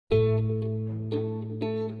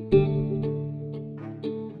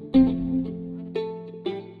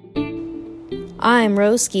I'm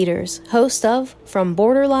Rose Skeeters, host of From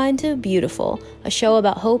Borderline to Beautiful, a show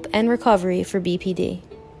about hope and recovery for BPD.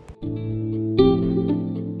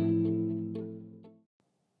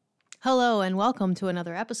 Hello and welcome to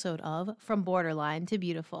another episode of From Borderline to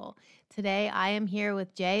Beautiful. Today I am here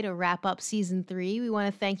with Jay to wrap up Season 3. We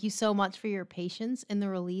want to thank you so much for your patience in the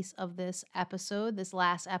release of this episode, this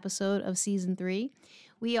last episode of Season 3.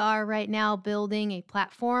 We are right now building a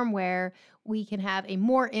platform where we can have a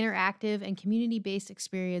more interactive and community-based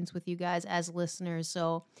experience with you guys as listeners.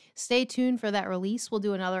 So stay tuned for that release. We'll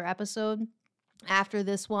do another episode after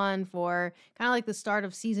this one for kind of like the start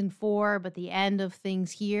of Season 4, but the end of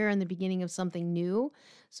things here and the beginning of something new.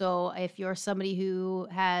 So if you're somebody who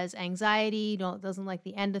has anxiety, doesn't like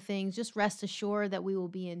the end of things, just rest assured that we will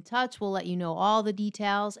be in touch. We'll let you know all the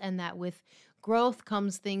details, and that with growth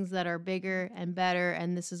comes things that are bigger and better,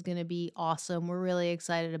 and this is going to be awesome. We're really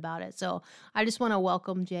excited about it. So I just want to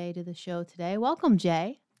welcome Jay to the show today. Welcome,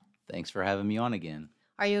 Jay. Thanks for having me on again.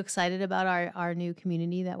 Are you excited about our new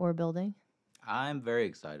community that we're building? I'm very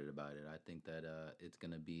excited about it. I think that it's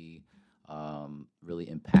going to be really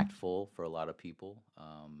impactful for a lot of people.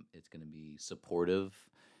 It's going to be supportive,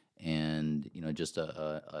 and just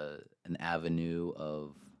an avenue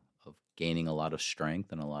of gaining a lot of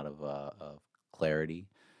strength and a lot of clarity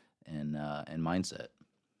and mindset.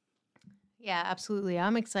 Yeah, absolutely.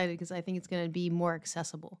 I'm excited because I think it's going to be more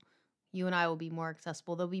accessible. You and I will be more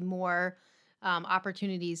accessible. There'll be more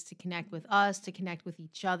opportunities to connect with us, to connect with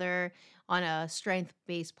each other on a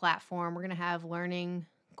strength-based platform. We're going to have learning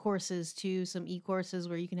courses too, some e-courses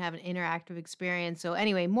where you can have an interactive experience. So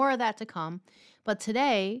anyway, more of that to come. But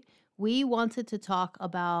today, we wanted to talk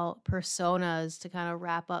about personas to kind of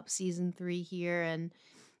wrap up Season 3 here. And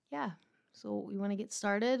yeah, so we want to get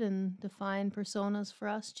started and define personas for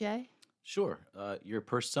us, Jay? Sure. Your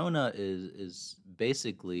persona is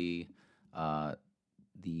basically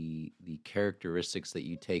the characteristics that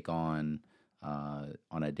you take on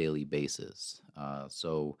a daily basis.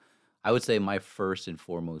 So I would say my first and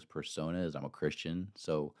foremost persona is I'm a Christian.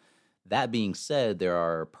 So that being said, there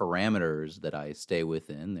are parameters that I stay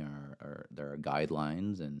within. There are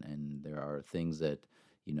guidelines, and there are things that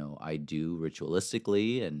I do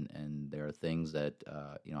ritualistically, and there are things that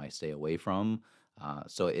I stay away from.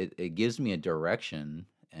 So it gives me a direction,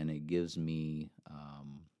 and it gives me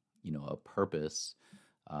a purpose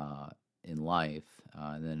in life.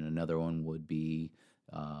 And then another one would be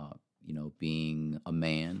being a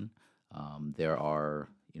man. There are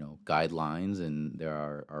guidelines, and there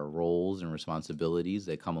are roles and responsibilities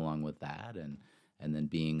that come along with that, and then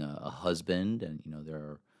being a husband, and there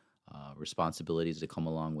are responsibilities that come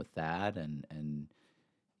along with that, and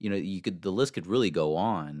the list could really go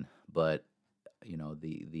on, but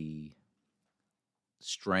the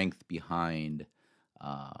strength behind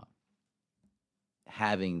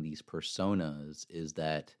having these personas is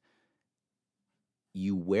that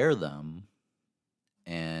you wear them,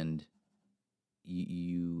 and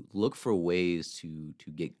you look for ways to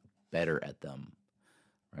get better at them,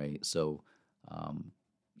 right? So I'm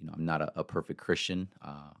not a perfect Christian.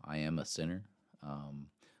 I am a sinner,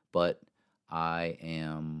 but I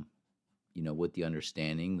am with the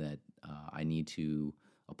understanding that I need to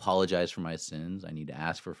apologize for my sins. I need to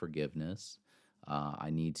ask for forgiveness. I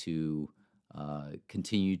need to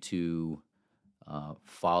continue to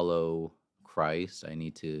follow Christ. I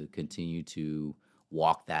need to continue to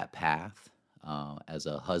walk that path. As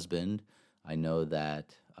a husband, I know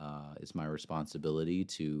that it's my responsibility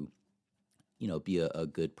to, be a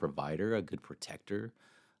good provider, a good protector,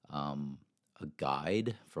 a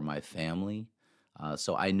guide for my family.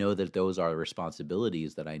 So I know that those are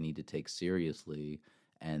responsibilities that I need to take seriously,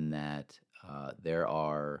 and that there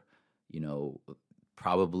are,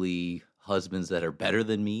 probably husbands that are better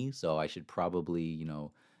than me. So I should probably,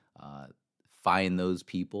 find those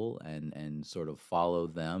people and sort of follow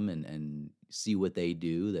them and see what they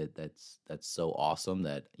do that's so awesome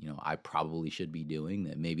that I probably should be doing,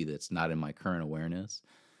 that maybe that's not in my current awareness.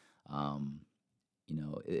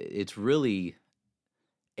 It's really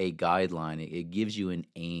a guideline. It gives you an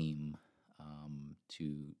aim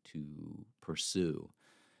to pursue.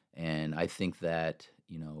 And I think that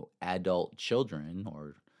adult children,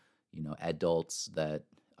 or adults that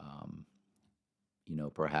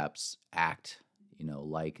perhaps act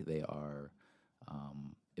like they are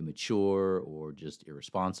immature or just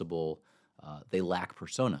irresponsible, they lack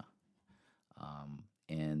persona,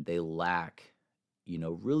 and they lack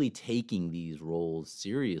really taking these roles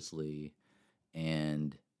seriously,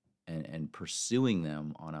 and pursuing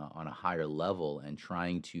them on a higher level, and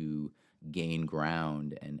trying to gain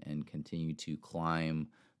ground and continue to climb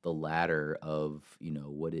the ladder of,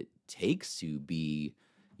 what it takes to be,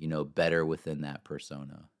 better within that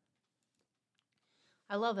persona.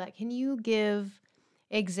 I love that. Can you give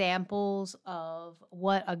examples of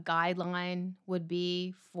what a guideline would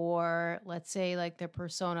be for, let's say, like the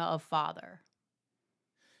persona of father?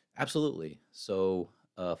 Absolutely. So,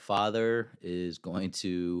 a father is going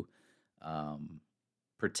to um,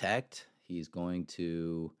 protect, he's going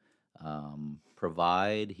to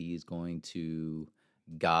provide, he's going to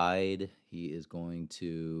guide, he is going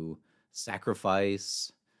to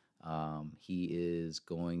sacrifice, he is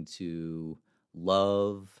going to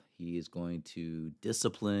love, he is going to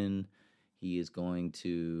discipline, he is going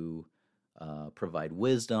to provide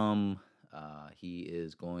wisdom, he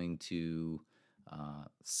is going to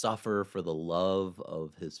suffer for the love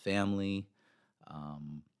of his family.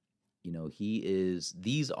 Um,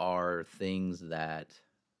 these are things that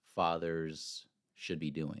fathers should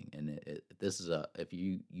be doing. And this is if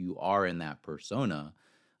you are in that persona,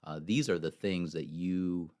 these are the things that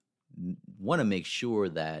you want to make sure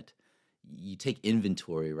that you take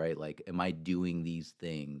inventory, right? Like, am I doing these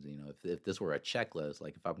things? If this were a checklist,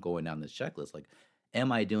 like if I'm going down this checklist, like,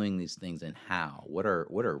 am I doing these things, and how? What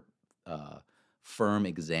are uh, firm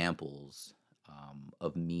examples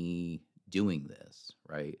of me doing this,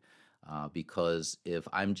 right? Because if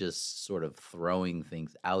I'm just sort of throwing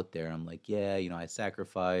things out there, I'm like, yeah, I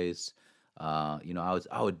sacrifice, I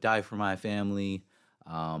would die for my family,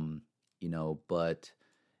 but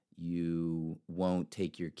you won't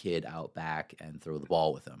take your kid out back and throw the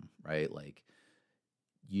ball with him, right? Like,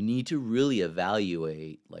 you need to really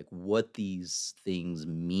evaluate like what these things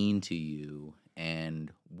mean to you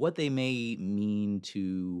and what they may mean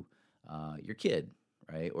to your kid,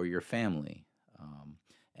 right, or your family.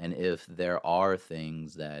 And if there are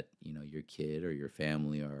things that your kid or your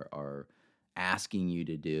family are asking you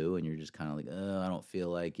to do, and you're just kind of like, oh, I don't feel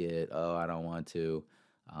like it. Oh, I don't want to.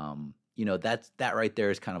 That right there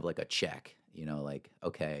is kind of like a check. Like,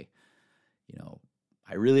 okay, you know,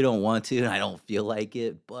 I really don't want to and I don't feel like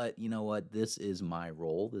it, but you know what? This is my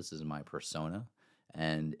role. This is my persona.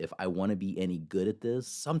 And if I want to be any good at this,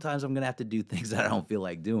 sometimes I'm going to have to do things that I don't feel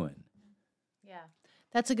like doing. Yeah,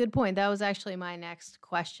 that's a good point. That was actually my next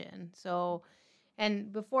question. So,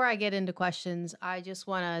 and before I get into questions, I just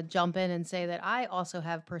want to jump in and say that I also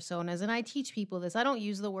have personas and I teach people this. I don't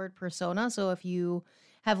use the word persona. So if you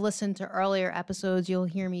have listened to earlier episodes, you'll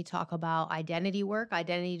hear me talk about identity work,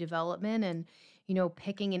 identity development, and,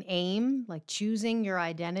 picking an aim, like choosing your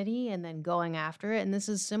identity and then going after it. And this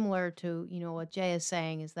is similar to, what Jay is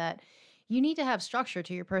saying is that you need to have structure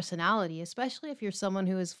to your personality, especially if you're someone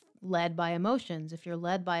who is led by emotions. If you're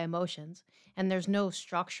led by emotions, and there's no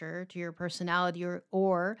structure to your personality,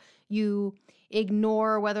 or you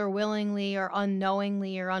ignore, whether willingly or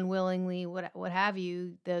unknowingly or unwillingly, what have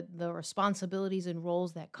you, the responsibilities and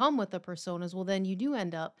roles that come with the personas, well, then you do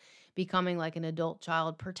end up becoming like an adult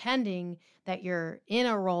child, pretending that you're in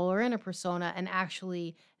a role or in a persona and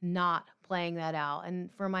actually not playing that out. And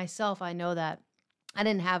for myself, I know that I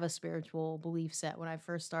didn't have a spiritual belief set when I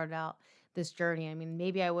first started out this journey. I mean,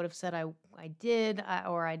 maybe I would have said I did,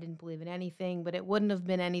 or I didn't believe in anything, but it wouldn't have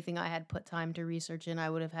been anything I had put time to research in. I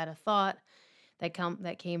would have had a thought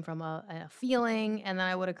that came from a feeling, and then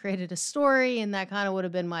I would have created a story, and that kind of would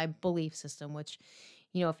have been my belief system. Which,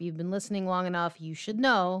 if you've been listening long enough, you should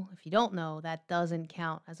know. If you don't know, that doesn't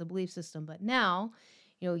count as a belief system. But now,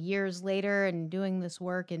 years later, and doing this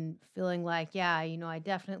work and feeling like, yeah, I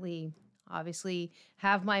definitely, obviously,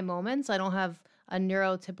 have my moments. I don't have a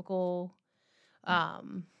neurotypical,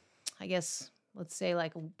 um I guess, let's say,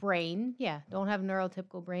 like, brain. Yeah, don't have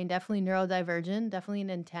neurotypical brain, definitely neurodivergent, definitely an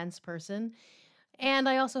intense person. And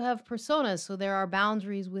I also have personas, so there are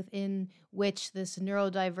boundaries within which this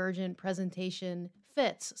neurodivergent presentation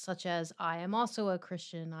fits, such as I am also a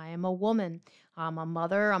Christian, I am a woman, I'm a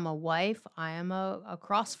mother, I'm a wife, I am a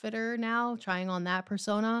CrossFitter now, trying on that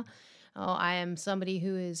persona. I am somebody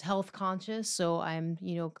who is health conscious, so I'm,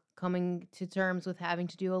 coming to terms with having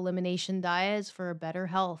to do elimination diets for a better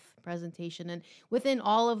health presentation. And within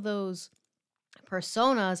all of those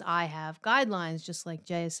personas, I have guidelines, just like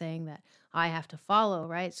Jay is saying, that I have to follow,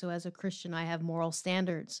 right? So as a Christian, I have moral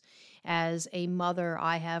standards. As a mother,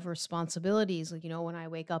 I have responsibilities. Like, when I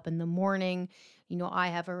wake up in the morning, I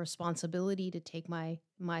have a responsibility to take my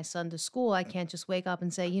son to school. I can't just wake up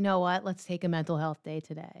and say, you know what, let's take a mental health day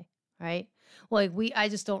today. Right? Like, I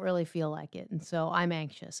just don't really feel like it. And so I'm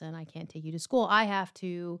anxious and I can't take you to school. I have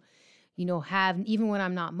to, have, even when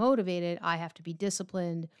I'm not motivated, I have to be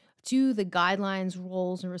disciplined to the guidelines,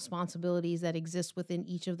 roles, and responsibilities that exist within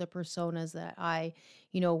each of the personas that I,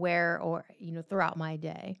 wear or, throughout my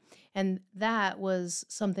day. And that was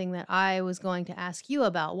something that I was going to ask you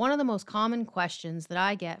about. One of the most common questions that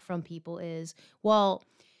I get from people is, well,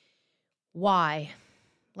 why?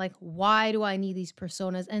 Like, why do I need these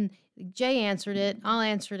personas? And Jay answered it. I'll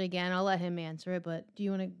answer it again. I'll let him answer it. But do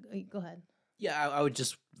you want to go ahead? Yeah, I would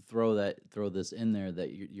just throw this in there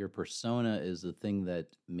that your persona is the thing that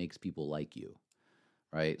makes people like you,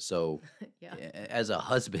 right? So Yeah. as a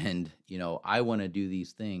husband, I want to do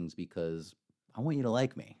these things because I want you to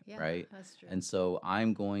like me, Yeah, right? that's true. And so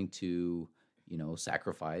I'm going to,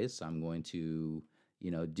 sacrifice. I'm going to,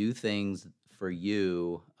 do things for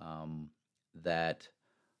you that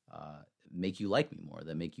make you like me more,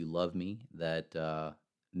 that make you love me, that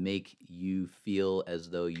make you feel as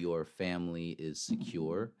though your family is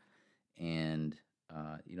secure. And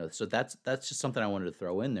so that's just something I wanted to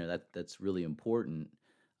throw in there. That's really important.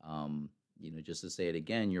 Just to say it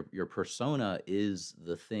again, your persona is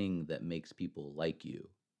the thing that makes people like you.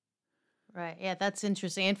 Right. Yeah, that's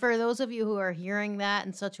interesting. And for those of you who are hearing that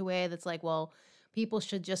in such a way that's like, well, people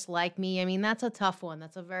should just like me. I mean, that's a tough one.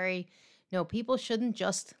 That's a very, no, people shouldn't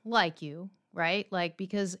just like you, right? Like,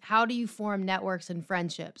 because how do you form networks and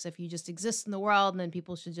friendships if you just exist in the world and then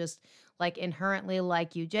people should just like inherently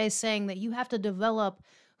like you? Jay's saying that you have to develop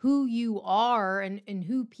who you are and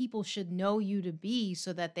who people should know you to be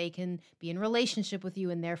so that they can be in relationship with you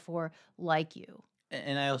and therefore like you.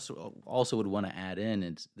 And I also would want to add in,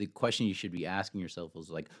 it's the question you should be asking yourself is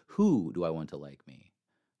like, who do I want to like me,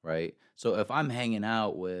 right? So if I'm hanging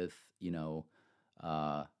out with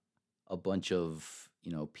uh, a bunch of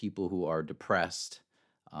people who are depressed,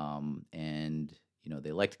 and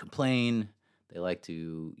they like to complain, they like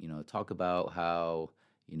to talk about how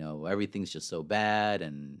everything's just so bad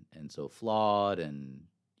and so flawed, and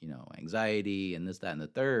anxiety and this, that, and the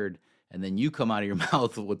third, and then you come out of your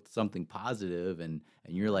mouth with something positive, and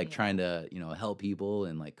you're Oh, like yeah. trying to help people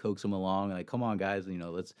and like coax them along, and like, come on guys,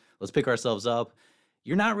 let's pick ourselves up.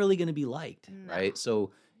 You're not really going to be liked, No. right?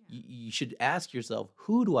 So you should ask yourself,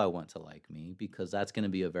 who do I want to like me? Because that's going to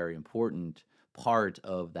be a very important part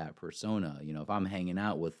of that persona. If I'm hanging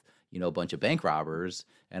out with a bunch of bank robbers,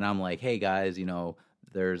 and I'm like, hey guys,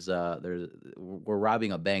 there's we're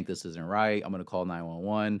robbing a bank, this isn't right, I'm going to call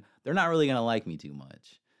 911, they're not really going to like me too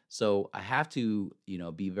much. So I have to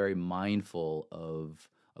be very mindful of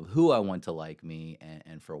who I want to like me,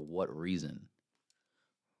 and for what reason.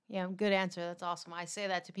 Yeah, good answer. That's awesome. I say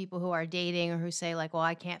that to people who are dating or who say like, "Well,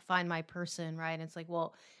 I can't find my person," right? And it's like,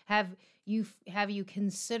 "Well, have you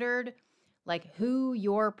considered like who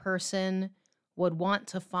your person would want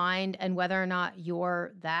to find and whether or not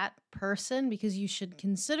you're that person because you should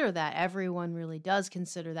consider that. Everyone really does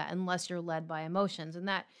consider that unless you're led by emotions." And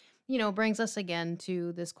that, brings us again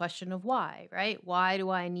to this question of why, right? Why do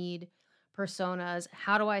I need personas?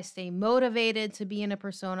 How do I stay motivated to be in a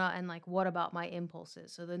persona? And like, what about my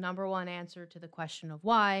impulses? So, the number one answer to the question of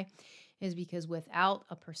why is because without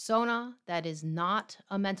a persona that is not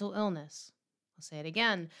a mental illness, I'll say it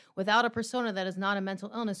again, without a persona that is not a mental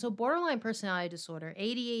illness. So, borderline personality disorder,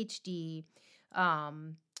 ADHD,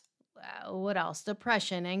 um, what else?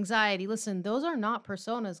 Depression, anxiety. Listen, those are not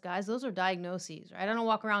personas, guys. Those are diagnoses, right? I don't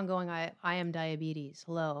walk around going, I am diabetes.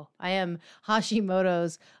 Hello. I am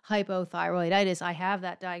Hashimoto's hypothyroiditis. I have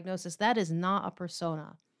that diagnosis. That is not a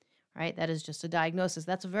persona, right? That is just a diagnosis.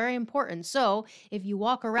 That's very important. So if you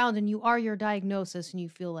walk around and you are your diagnosis and you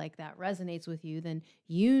feel like that resonates with you, then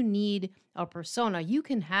you need a persona. You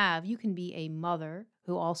can be a mother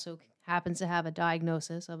who also happens to have a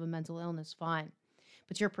diagnosis of a mental illness. Fine.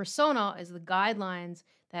 But your persona is the guidelines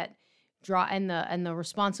that draw and the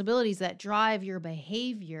responsibilities that drive your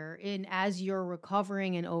behavior in as you're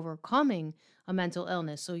recovering and overcoming a mental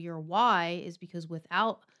illness. So your why is because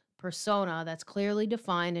without persona that's clearly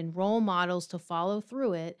defined and role models to follow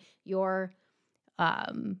through it, your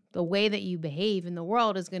the way that you behave in the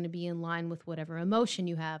world is going to be in line with whatever emotion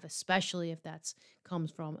you have, especially if that's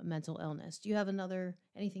comes from a mental illness. Do you have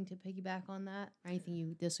anything to piggyback on that? Or anything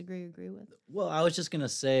you disagree or agree with? Well, I was just gonna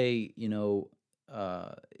say,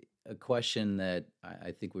 uh, a question that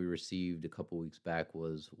I think we received a couple weeks back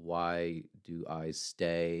was, why do I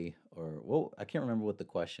stay? Or, well, I can't remember what the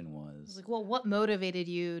question I was was. like, well, what motivated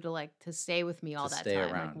you to stay with me To all that stay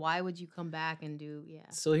time? Like, around. why would you come back and do? Yeah.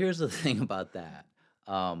 So here's the thing about that.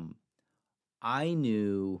 Um, I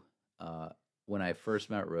knew when I first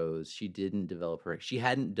met Rose, she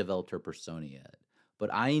hadn't developed her persona yet. But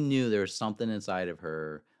I knew there was something inside of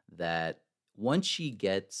her that once she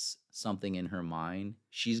gets something in her mind,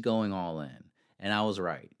 she's going all in. And I was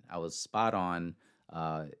right. I was spot on.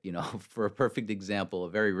 For a perfect example, a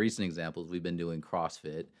very recent example, is we've been doing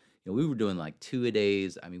CrossFit. We were doing like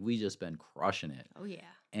 2-a-days. I mean, we just been crushing it. Oh yeah.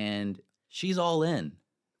 And she's all in,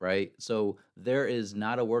 right? So there is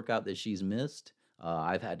not a workout that she's missed.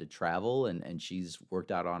 I've had to travel, and she's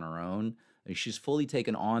worked out on her own. And she's fully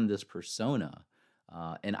taken on this persona.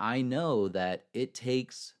 And I know that it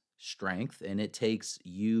takes strength, and it takes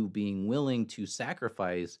you being willing to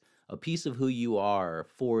sacrifice a piece of who you are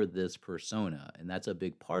for this persona. And that's a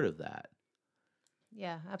big part of that.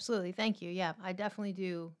 Yeah, absolutely. Thank you. Yeah, I definitely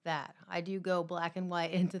do that. I do go black and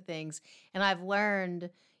white into things. And I've learned,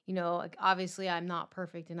 like, obviously I'm not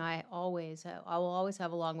perfect and I will always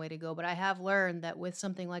have a long way to go, but I have learned that with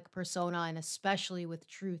something like persona and especially with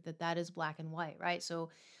truth, that is black and white, right? So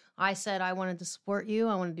I said I wanted to support you.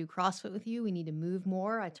 I want to do CrossFit with you. We need to move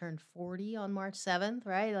more. I turned 40 on March 7th,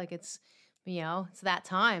 right? Like it's that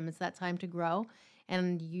time. It's that time to grow.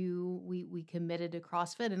 And we committed to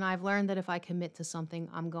CrossFit, and I've learned that if I commit to something,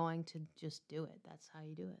 I'm going to just do it. That's how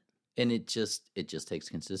you do it. And it just takes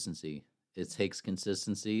consistency. It takes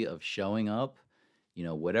consistency of showing up.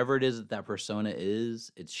 Whatever it is that persona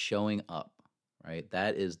is, it's showing up, right?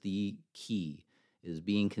 That is the key, is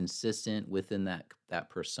being consistent within that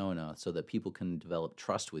persona so that people can develop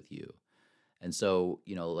trust with you. And so,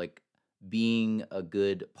 like, being a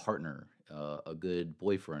good partner, a good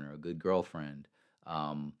boyfriend or a good girlfriend,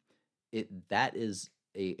 um, that is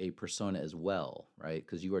a persona as well, right?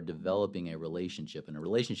 Because you are developing a relationship, and a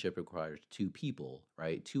relationship requires two people,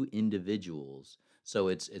 right? Two individuals. So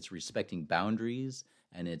it's respecting boundaries,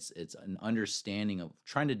 and it's an understanding of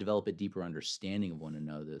trying to develop a deeper understanding of one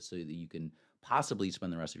another so that you can possibly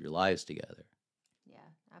spend the rest of your lives together. Yeah,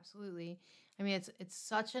 absolutely. I mean, it's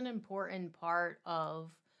such an important part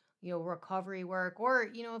of recovery work, or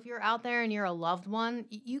if you're out there and you're a loved one,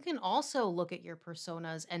 you can also look at your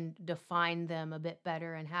personas and define them a bit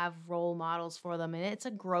better and have role models for them. And it's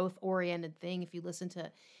a growth oriented thing. If you listen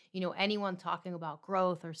to anyone talking about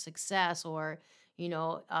growth or success, or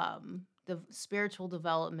the spiritual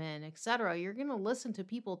development, etc., you're going to listen to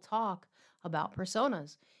people talk about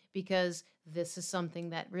personas, because this is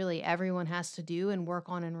something that really everyone has to do and work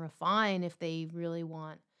on and refine if they really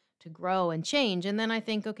want to grow and change. And then I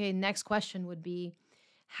think, okay, next question would be,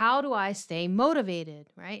 how do I stay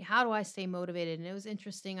motivated, right? How do I stay motivated? And it was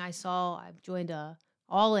interesting. I've joined a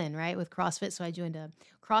All In, right, with CrossFit. So I joined a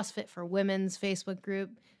CrossFit for Women's Facebook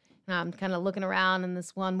group. And I'm kind of looking around, and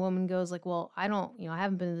this one woman goes like, well, I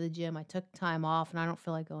haven't been to the gym. I took time off and I don't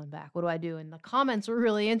feel like going back. What do I do? And the comments were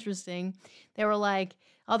really interesting. They were like,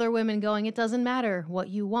 other women going, it doesn't matter what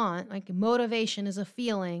you want. Like, motivation is a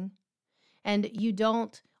feeling, and you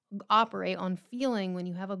don't operate on feeling. When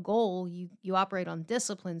you have a goal, you operate on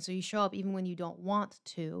discipline. So you show up even when you don't want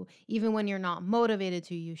to, even when you're not motivated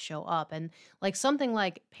to, you show up. And like something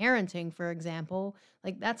like parenting, for example,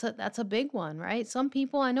 like that's a big one, right? Some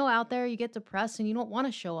people I know out there, you get depressed and you don't want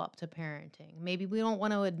to show up to parenting. Maybe we don't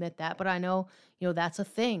want to admit that, but I know, that's a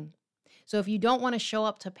thing. So if you don't want to show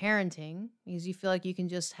up to parenting because you feel like you can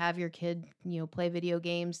just have your kid, play video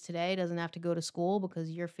games today, doesn't have to go to school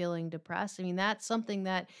because you're feeling depressed. I mean, that's something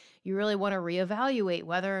that you really want to reevaluate,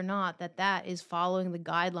 whether or not that is following the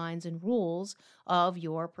guidelines and rules of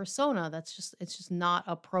your persona. It's just not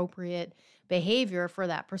appropriate behavior for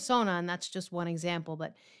that persona. And that's just one example.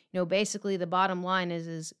 But, basically the bottom line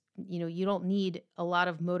is, you don't need a lot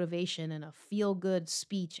of motivation and a feel good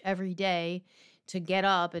speech every day to get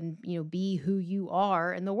up and be who you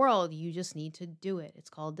are in the world. You just need to do it. It's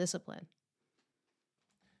called discipline.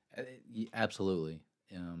 Absolutely.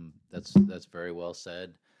 That's very well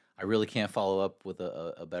said. I really can't follow up with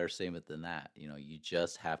a better statement than that. You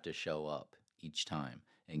just have to show up each time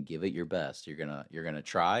and give it your best. You're gonna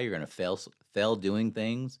try. You're gonna fail doing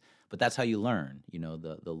things, but that's how you learn.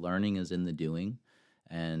 The learning is in the doing,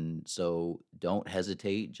 and so don't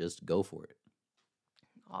hesitate. Just go for it.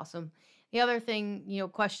 Awesome. The other thing,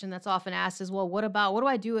 question that's often asked is, well, what do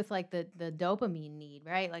I do with like the dopamine need,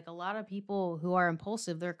 right? Like a lot of people who are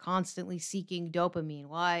impulsive, they're constantly seeking dopamine.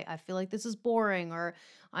 Well, I feel like this is boring, or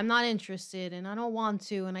I'm not interested and I don't want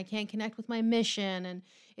to, and I can't connect with my mission, and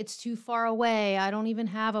it's too far away. I don't even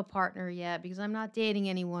have a partner yet because I'm not dating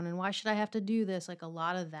anyone. And why should I have to do this? Like a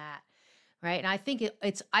lot of that. Right. And I think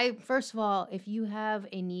first of all, if you have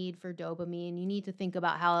a need for dopamine, you need to think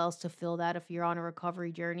about how else to fill that if you're on a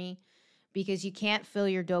recovery journey, because you can't fill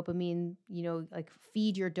your dopamine, like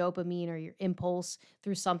feed your dopamine or your impulse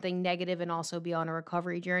through something negative and also be on a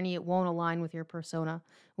recovery journey. It won't align with your persona,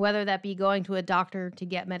 whether that be going to a doctor to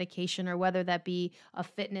get medication, or whether that be a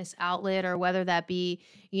fitness outlet, or whether that be,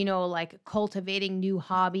 like cultivating new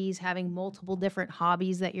hobbies, having multiple different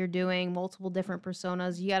hobbies that you're doing, multiple different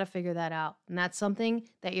personas. You got to figure that out. And that's something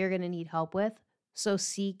that you're going to need help with. So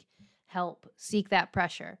seek help, seek that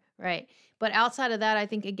pressure, right? But outside of that, I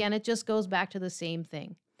think, again, it just goes back to the same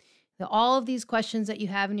thing. All of these questions that you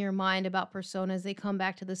have in your mind about personas, they come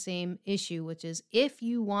back to the same issue, which is if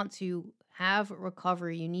you want to have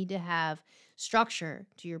recovery, you need to have structure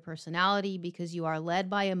to your personality, because you are led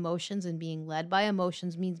by emotions, and being led by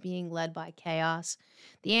emotions means being led by chaos.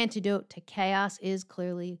 The antidote to chaos is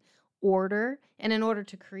clearly order. And in order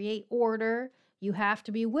to create order, you have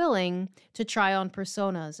to be willing to try on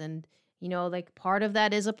personas. And like part of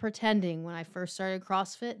that is a pretending. When I first started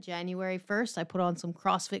CrossFit, January 1st, I put on some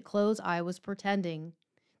CrossFit clothes. I was pretending.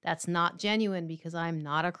 That's not genuine, because I'm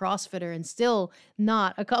not a CrossFitter, and still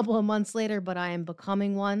not a couple of months later, but I am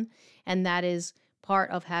becoming one. And that is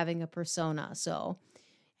part of having a persona. So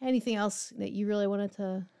anything else that you really wanted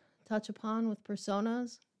to touch upon with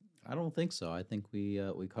personas? I don't think so. I think we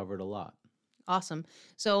covered a lot. Awesome.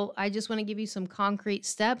 So I just want to give you some concrete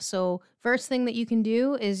steps. So first thing that you can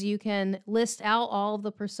do is you can list out all of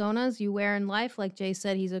the personas you wear in life. Like Jay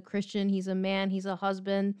said, he's a Christian, he's a man, he's a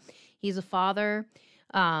husband, he's a father.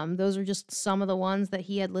 Those are just some of the ones that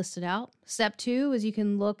he had listed out. Step 2 is you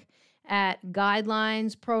can look at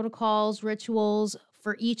guidelines, protocols, rituals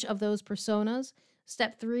for each of those personas.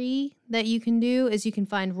 Step 3 that you can do is you can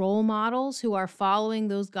find role models who are following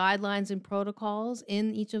those guidelines and protocols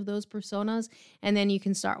in each of those personas, and then you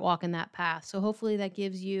can start walking that path. So hopefully that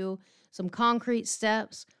gives you some concrete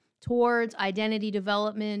steps towards identity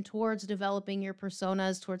development, towards developing your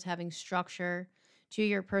personas, towards having structure to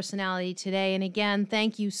your personality today. And again,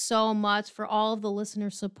 thank you so much for all of the listener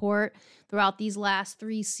support throughout these last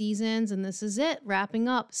 3 seasons. And this is it, wrapping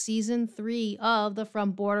up season 3 of the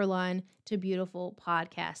From Borderline to Beautiful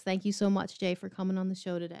podcast. Thank you so much, Jay, for coming on the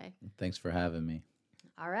show today. Thanks for having me.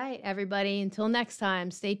 All right, everybody, until next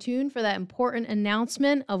time, stay tuned for that important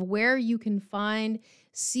announcement of where you can find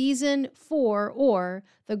season 4, or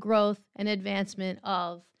the growth and advancement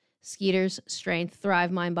of Skeeter's Strength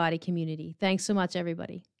Thrive Mind Body community. Thanks so much,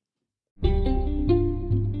 everybody.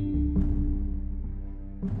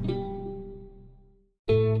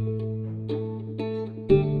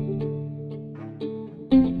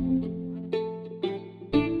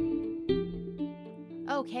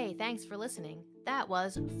 Okay, thanks for listening. That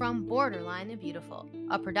was From Borderline to Beautiful,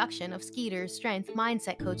 a production of Skeeter's Strength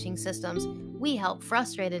Mindset Coaching Systems. We help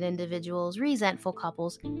frustrated individuals, resentful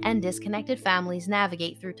couples, and disconnected families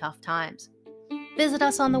navigate through tough times. Visit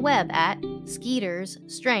us on the web at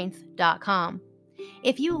skeetersstrength.com.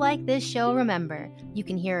 If you like this show, remember, you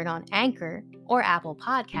can hear it on Anchor or Apple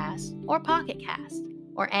Podcasts or Pocket Cast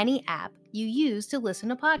or any app you use to listen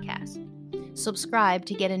to podcasts. Subscribe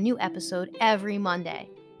to get a new episode every Monday.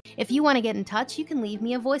 If you want to get in touch, you can leave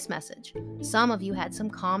me a voice message. Some of you had some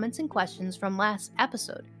comments and questions from last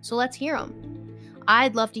episode, so let's hear them.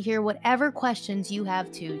 I'd love to hear whatever questions you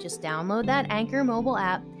have too. Just download that Anchor mobile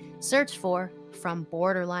app, search for From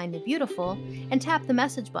Borderline to Beautiful, and tap the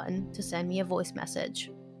message button to send me a voice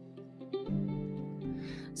message.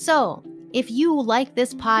 So, if you like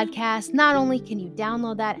this podcast, not only can you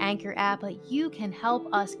download that Anchor app, but you can help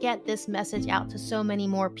us get this message out to so many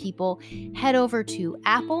more people. Head over to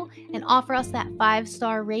Apple and offer us that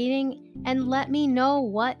 5-star rating, and let me know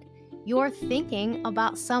what you're thinking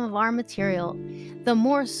about some of our material. The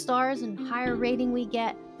more stars and higher rating we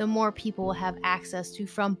get, the more people will have access to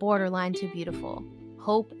From Borderline to Beautiful.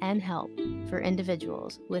 Hope and help for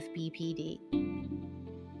individuals with BPD.